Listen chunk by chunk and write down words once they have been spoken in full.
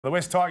The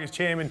West Tigers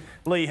chairman,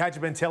 Lee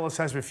Hagipantelis,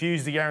 has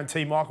refused to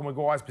guarantee Michael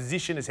Maguire's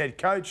position as head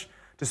coach,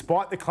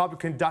 despite the club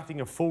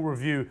conducting a full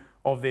review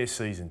of their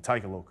season.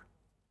 Take a look.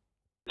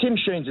 Tim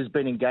Sheens has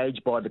been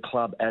engaged by the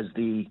club as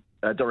the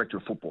director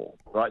of football,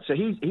 right? So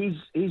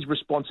his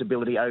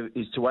responsibility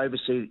is to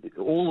oversee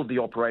all of the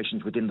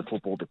operations within the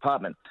football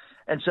department.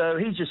 And so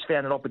he's just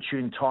found an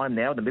opportune time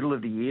now, in the middle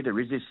of the year. There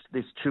is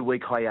this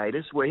 2-week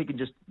hiatus where he can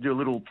just do a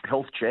little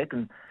health check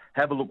and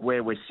have a look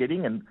where we're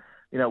sitting and,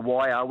 you know,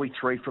 why are we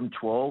 3 from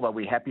 12? Are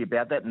we happy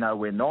about that? No,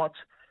 we're not.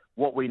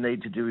 What we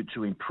need to do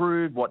to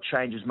improve, what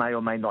changes may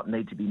or may not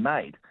need to be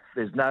made.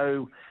 There's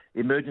no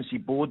emergency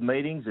board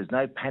meetings, there's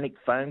no panic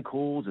phone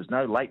calls, there's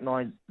no late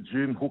night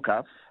Zoom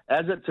hookup.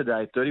 As of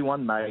today,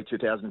 31 May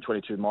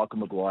 2022, Michael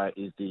Maguire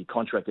is the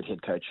contracted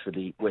head coach for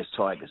the West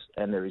Tigers,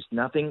 and there is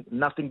nothing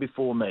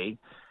before me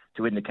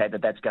to indicate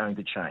that that's going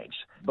to change.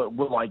 But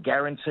will I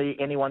guarantee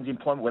anyone's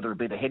employment, whether it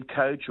be the head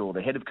coach or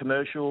the head of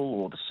commercial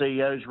or the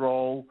CEO's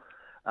role?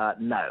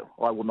 No,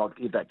 I will not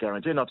give that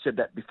guarantee. And I've said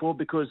that before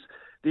because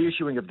the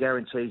issuing of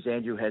guarantees,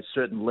 Andrew, has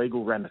certain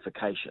legal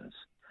ramifications.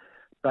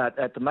 But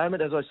at the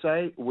moment, as I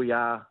say, we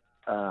are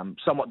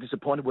somewhat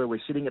disappointed where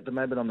we're sitting at the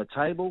moment on the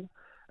table.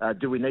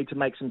 Do we need to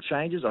make some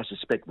changes? I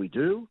suspect we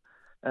do.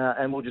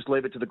 And we'll just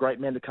leave it to the great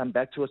man to come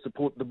back to us.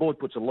 The board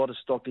puts a lot of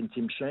stock in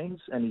Tim Sheens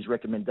and his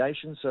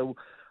recommendations, so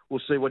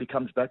we'll see what he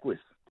comes back with.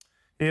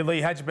 Yeah,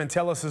 Lee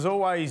Hagipantelis has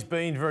always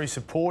been very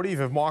supportive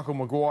of Michael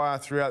Maguire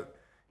throughout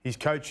his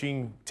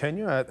coaching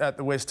tenure at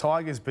the West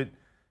Tigers, but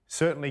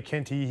certainly,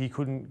 Kenty, he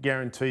couldn't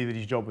guarantee that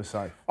his job was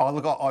safe. Oh,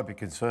 look, I'd be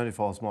concerned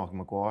if I was Michael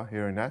Maguire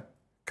hearing that.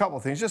 A couple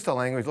of things, just the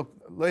language. Look,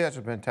 Lee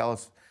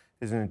Hagipantelis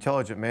is an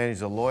intelligent man.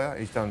 He's a lawyer.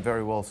 He's done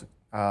very well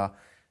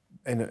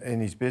in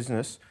his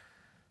business.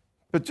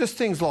 But just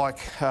things like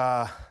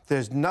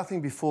there's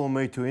nothing before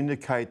me to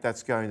indicate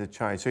that's going to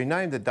change. So he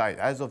named the date.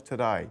 As of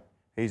today,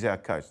 he's our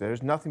coach. There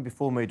is nothing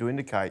before me to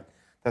indicate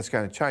that's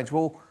going to change.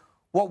 Well,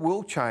 what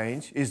will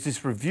change is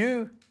this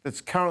review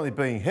that's currently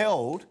being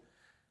held.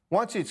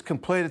 Once it's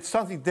completed,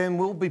 something then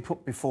will be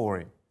put before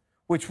him,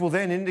 which will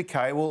then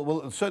indicate,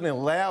 will certainly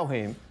allow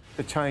him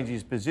to change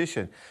his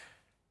position.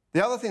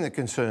 The other thing that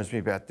concerns me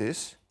about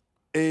this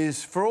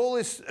is, for all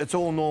this, it's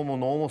all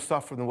normal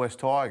stuff from the West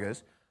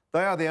Tigers,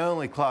 they are the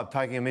only club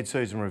taking a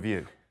mid-season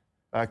review,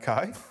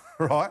 okay?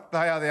 Right?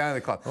 They are the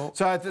only club. Well,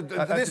 so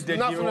there's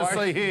nothing to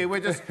see here.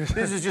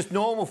 This is just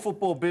normal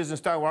football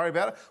business. Don't worry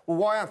about it. Well,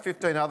 why aren't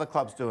 15 other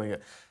clubs doing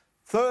it?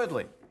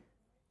 Thirdly,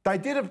 they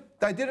did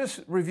a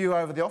review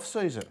over the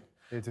off-season.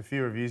 It's a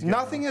few reviews.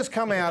 Nothing has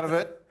come out of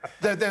it.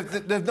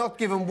 They've not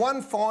given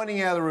one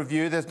finding out of the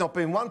review. There's not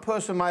been one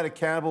person made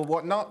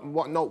accountable. Not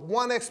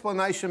one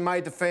explanation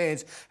made to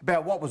fans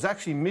about what was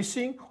actually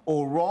missing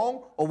or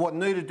wrong or what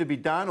needed to be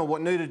done or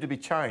what needed to be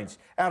changed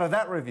out of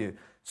that review.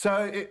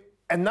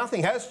 And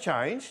nothing has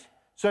changed.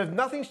 So if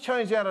nothing's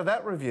changed out of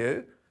that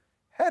review,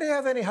 how do you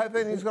have any hope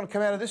anything's going to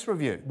come out of this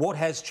review? What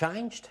has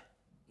changed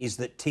is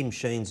that Tim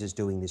Sheens is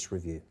doing this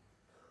review.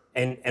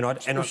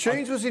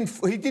 Sheens was in.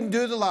 He didn't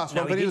do the last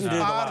one, but he was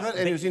part of it,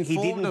 and he was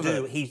informed of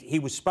it. He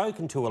was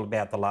spoken to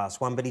about the last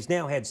one, but he's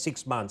now had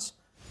 6 months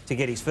to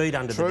get his feet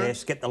under the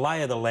desk, get the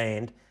lay of the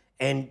land.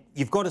 And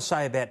you've got to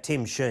say about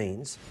Tim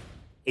Sheens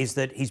is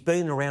that he's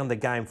been around the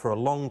game for a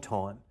long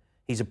time.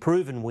 He's a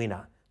proven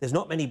winner. There's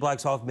not many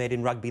blokes I've met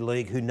in rugby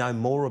league who know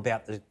more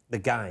about the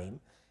game.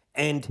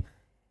 And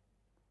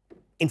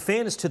in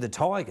fairness to the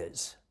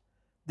Tigers,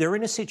 they're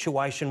in a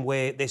situation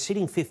where they're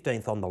sitting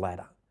 15th on the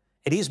ladder.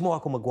 It is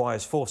Michael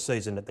Maguire's 4th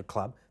season at the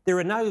club. There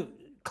are no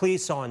clear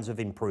signs of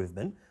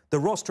improvement. The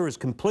roster has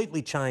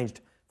completely changed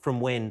from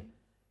when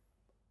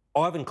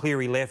Ivan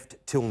Cleary left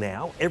till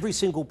now. Every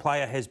single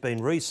player has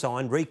been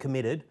re-signed,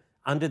 recommitted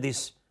under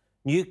this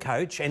new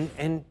coach, and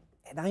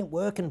it ain't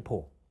working,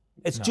 Paul.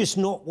 It's just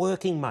not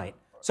working, mate.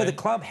 So the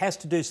club has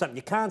to do something.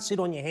 You can't sit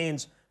on your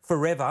hands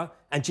forever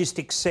and just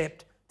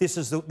accept this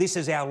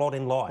is our lot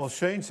in life. Well,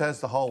 Sheens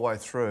has the whole way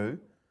through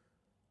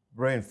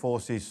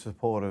reinforced his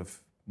support of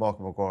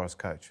Michael Maguire as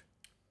coach.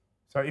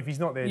 So if he's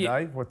not there,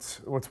 Dave, what's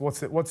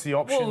the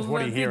options?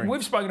 What are you hearing?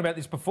 We've spoken about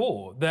this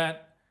before,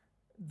 that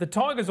the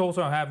Tigers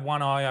also have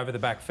one eye over the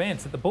back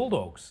fence at the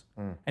Bulldogs.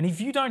 And if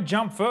you don't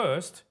jump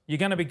first, you're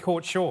going to be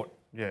caught short.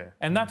 Yeah.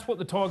 And that's what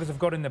the Tigers have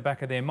got in the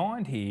back of their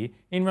mind here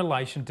in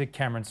relation to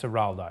Cameron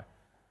Ciraldo.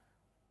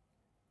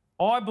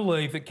 I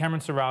believe that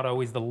Cameron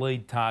Ciraldo is the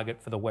lead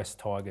target for the West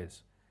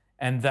Tigers,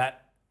 and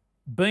that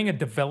being a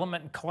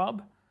development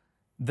club,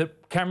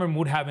 that Cameron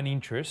would have an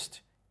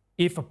interest,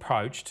 if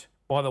approached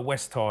by the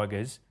West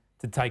Tigers,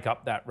 to take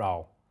up that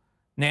role.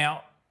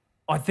 Now,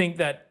 I think,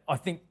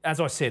 as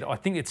I said, I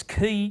think it's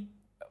key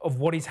of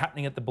what is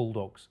happening at the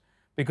Bulldogs,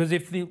 because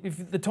if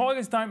the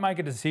Tigers don't make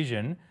a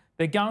decision,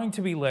 they're going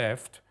to be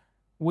left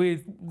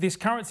with this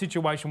current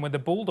situation where the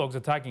Bulldogs are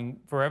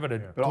taking forever to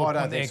But I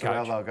don't think their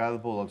coach. they'll go to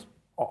the Bulldogs.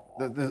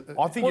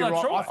 I think you're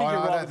right. I think you're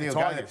right with the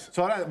Tigers.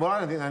 So I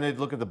don't think they need to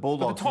look at the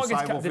Bulldogs. But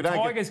the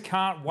Tigers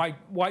can't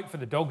wait for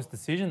the Dogs'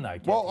 decision, though.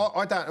 Well,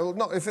 I don't.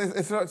 No, if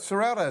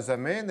Ciraldo's that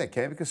man, they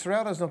can, because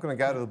Ciraldo's not going to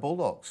go to the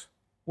Bulldogs.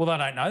 Well, they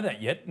don't know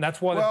that yet, and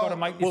that's why they've got to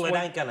make this. Well, it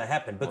ain't going to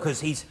happen because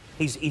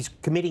he's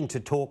committing to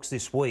talks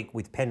this week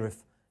with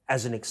Penrith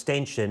as an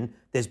extension.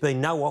 There's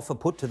been no offer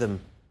put to them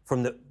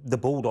from the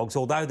Bulldogs,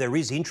 although there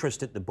is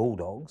interest at the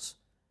Bulldogs.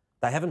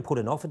 They haven't put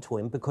an offer to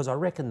him because I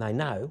reckon they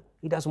know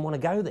he doesn't want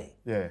to go there.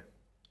 Yeah.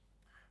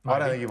 Maybe. I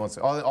don't think he wants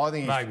to.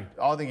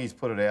 I think he's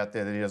put it out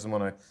there that he doesn't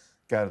want to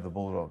go to the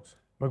Bulldogs.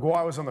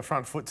 Maguire was on the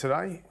front foot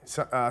today,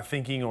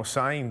 thinking or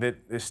saying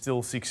that there's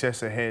still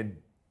success ahead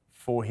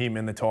for him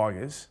and the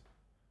Tigers.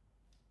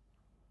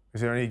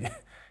 Is there any?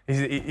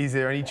 Is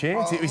there any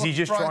chance? Is he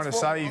just trying to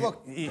say?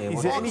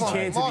 Is there any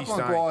chance of his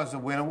staying? Maguire's a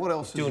winner. What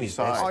else does he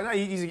say? I know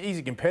he's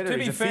a competitor.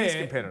 He's a fierce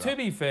competitor. To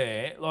be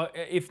fair, like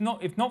if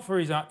not for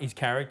his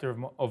character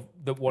of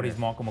what is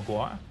Michael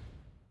Maguire,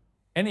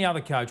 any other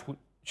coach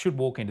should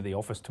walk into the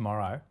office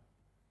tomorrow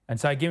and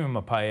say, "Give him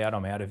a payout.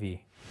 I'm out of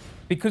here,"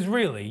 because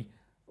really.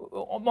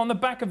 On the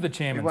back of the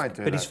chairman, but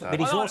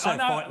he's also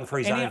fighting for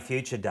his own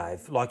future,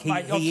 Dave. Like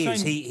he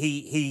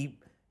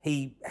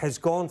has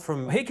gone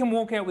from. He can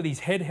walk out with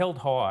his head held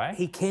high.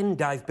 He can,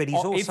 Dave, but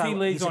he's also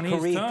he's a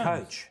career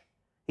coach.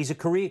 He's a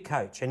career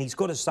coach, and he's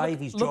got to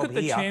save his job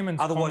here. Otherwise,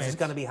 comments. It's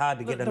going to be hard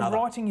to get another. The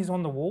writing is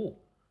on the wall.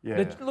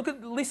 Yeah.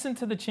 Listen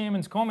to the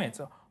chairman's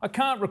comments. I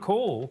can't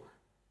recall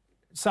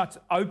such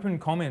open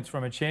comments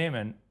from a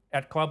chairman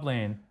at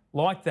Clubland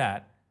like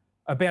that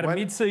about a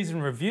mid-season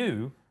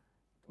review.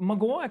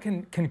 Maguire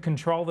can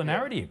control the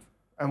narrative.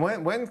 And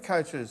when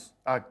coaches,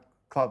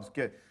 clubs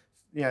get,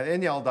 in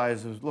the old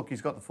days, it was, look,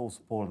 he's got the full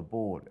support of the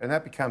board. And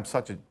that becomes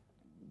such a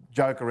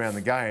joke around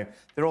the game.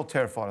 They're all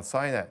terrified of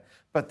saying that.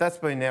 But that's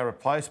been now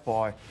replaced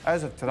by,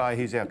 as of today,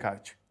 he's our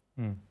coach.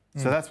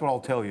 So that's what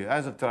I'll tell you.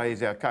 As of today,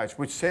 he's our coach,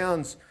 which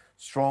sounds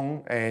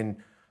strong and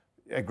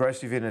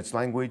aggressive in its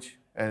language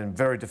and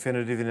very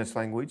definitive in its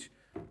language.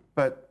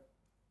 But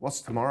what's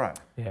tomorrow?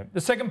 Yeah.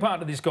 The second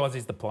part of this, guys,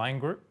 is the playing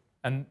group.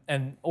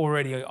 And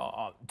already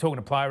talking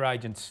to player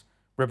agents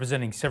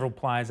representing several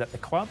players at the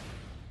club,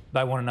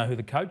 they want to know who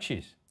the coach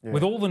is. Yeah.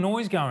 With all the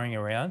noise going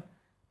around,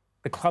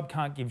 the club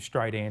can't give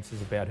straight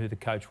answers about who the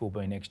coach will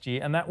be next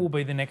year, and that will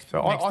be the next issue.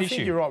 I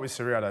think you're right with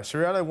Ciraudo.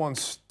 Ciraudo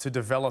wants to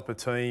develop a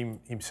team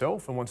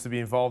himself and wants to be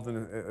involved in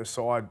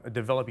a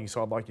developing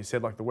side, like you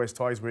said, like the West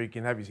Tigers, where he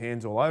can have his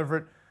hands all over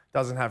it,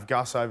 doesn't have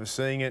Gus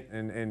overseeing it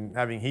and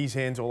having his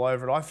hands all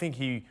over it. I think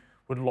he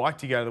would like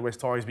to go to the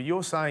West Tigers, but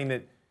you're saying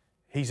that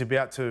he's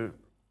about to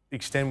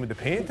extend with the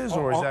Panthers,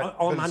 or is that?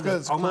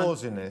 There's a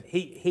clause in there.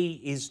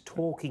 He is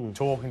talking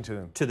to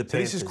them. To the Panthers. So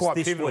this is quite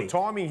pivotal week.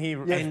 Timing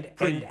here.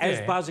 And as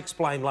Buzz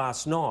explained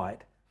last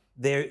night,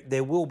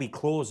 there will be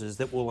clauses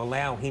that will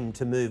allow him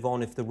to move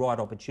on if the right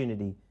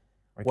opportunity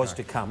was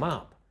to come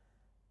up.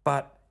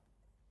 But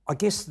I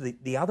guess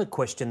the other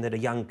question that a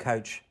young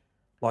coach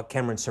like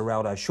Cameron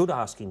Ciraudo should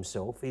ask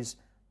himself is,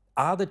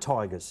 are the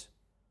Tigers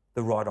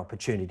the right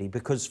opportunity?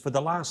 Because for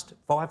the last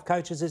 5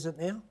 coaches, is it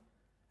now?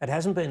 It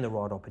hasn't been the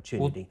right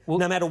opportunity.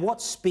 No matter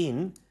what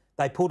spin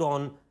they put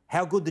on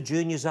how good the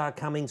juniors are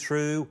coming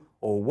through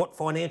or what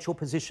financial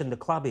position the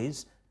club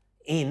is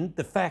in,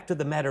 the fact of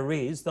the matter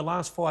is the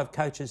last 5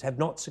 coaches have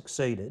not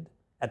succeeded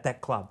at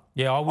that club.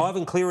 Yeah,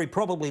 Ivan Cleary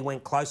probably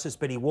went closest,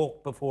 but he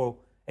walked before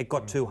it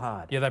got too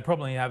hard. Yeah, they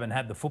probably haven't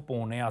had the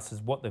football nous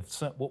as what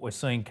we're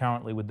seeing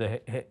currently with the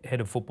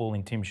head of football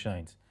in Tim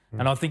Sheens.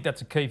 And I think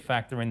that's a key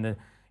factor in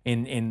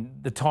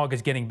the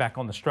Tigers getting back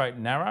on the straight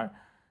and narrow.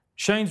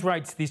 Sheens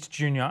rates this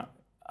junior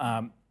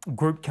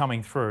group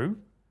coming through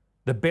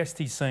the best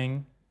he's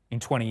seen in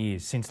 20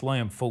 years, since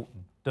Liam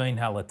Fulton, Dean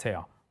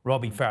Halatau,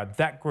 Robbie Farah.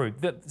 That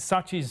group,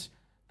 such is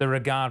the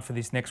regard for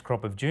this next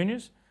crop of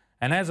juniors.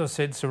 And as I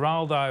said,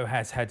 Ciraudo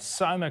has had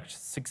so much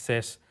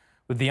success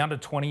with the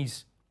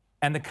under-20s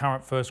and the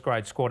current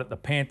first-grade squad at the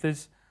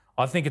Panthers.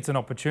 I think it's an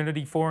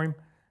opportunity for him.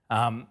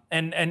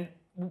 And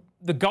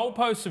the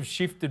goalposts have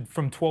shifted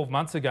from 12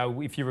 months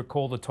ago, if you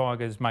recall the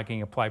Tigers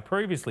making a play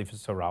previously for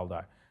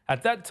Ciraudo.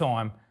 At that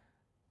time,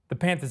 the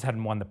Panthers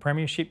hadn't won the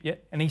premiership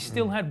yet, and he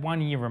still had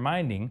 1 year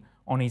remaining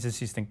on his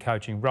assistant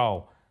coaching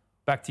role.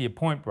 Back to your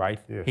point, Braith,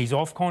 he's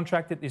off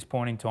contract at this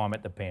point in time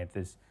at the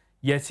Panthers.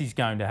 Yes, he's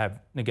going to have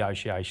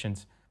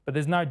negotiations, but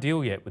there's no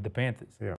deal yet with the Panthers. Yeah.